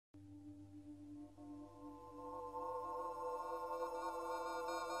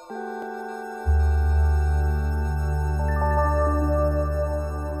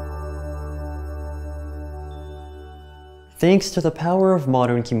Thanks to the power of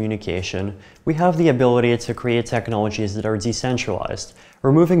modern communication, we have the ability to create technologies that are decentralized,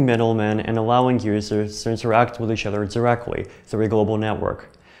 removing middlemen and allowing users to interact with each other directly through a global network.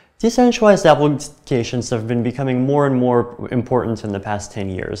 Decentralized applications have been becoming more and more important in the past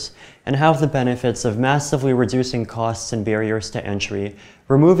 10 years, and have the benefits of massively reducing costs and barriers to entry,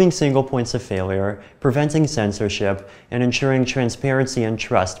 removing single points of failure, preventing censorship, and ensuring transparency and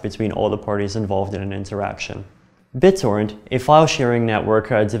trust between all the parties involved in an interaction. BitTorrent, a file-sharing network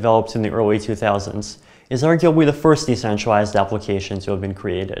developed in the early 2000s, is arguably the first decentralized application to have been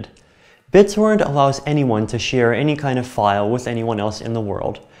created. BitTorrent allows anyone to share any kind of file with anyone else in the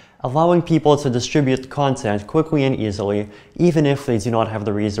world, allowing people to distribute content quickly and easily, even if they do not have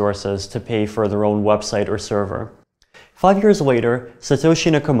the resources to pay for their own website or server. 5 years later,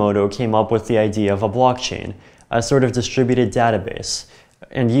 Satoshi Nakamoto came up with the idea of a blockchain, a sort of distributed database,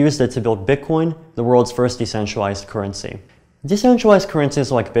 and used it to build Bitcoin, the world's first decentralized currency. Decentralized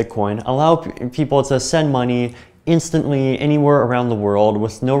currencies like Bitcoin allow people to send money instantly anywhere around the world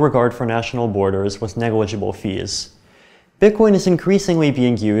with no regard for national borders with negligible fees. Bitcoin is increasingly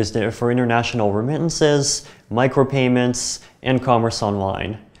being used for international remittances, micropayments, and commerce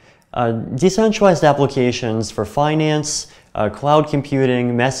online. Decentralized applications for finance, cloud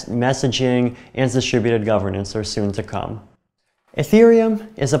computing, messaging, and distributed governance are soon to come. Ethereum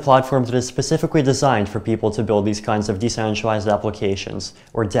is a platform that is specifically designed for people to build these kinds of decentralized applications,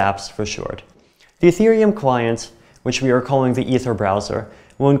 or dApps for short. The Ethereum client, which we are calling the Ether browser,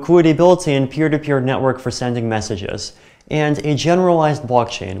 will include a built-in peer-to-peer network for sending messages, and a generalized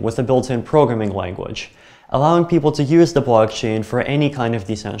blockchain with a built-in programming language, allowing people to use the blockchain for any kind of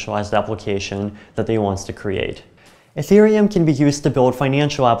decentralized application that they want to create. Ethereum can be used to build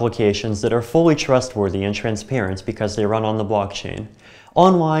financial applications that are fully trustworthy and transparent because they run on the blockchain.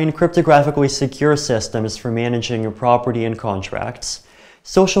 Online, cryptographically secure systems for managing your property and contracts.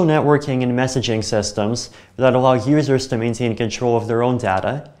 Social networking and messaging systems that allow users to maintain control of their own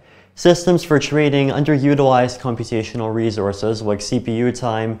data. Systems for trading underutilized computational resources like CPU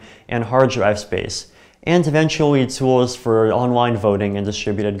time and hard drive space. And eventually tools for online voting and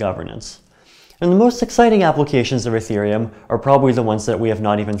distributed governance. And the most exciting applications of Ethereum are probably the ones that we have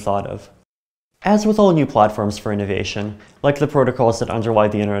not even thought of. As with all new platforms for innovation, like the protocols that underlie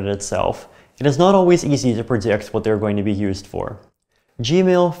the internet itself, it is not always easy to predict what they're going to be used for.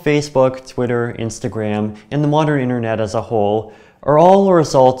 Gmail, Facebook, Twitter, Instagram, and the modern internet as a whole are all a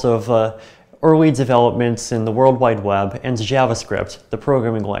result of early developments in the World Wide Web and JavaScript, the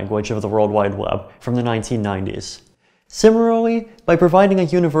programming language of the World Wide Web, from the 1990s. Similarly, by providing a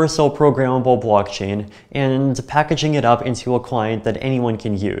universal programmable blockchain and packaging it up into a client that anyone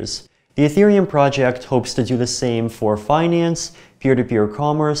can use, the Ethereum project hopes to do the same for finance, peer-to-peer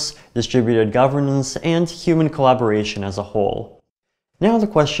commerce, distributed governance, and human collaboration as a whole. Now the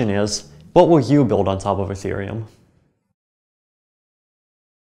question is, what will you build on top of Ethereum?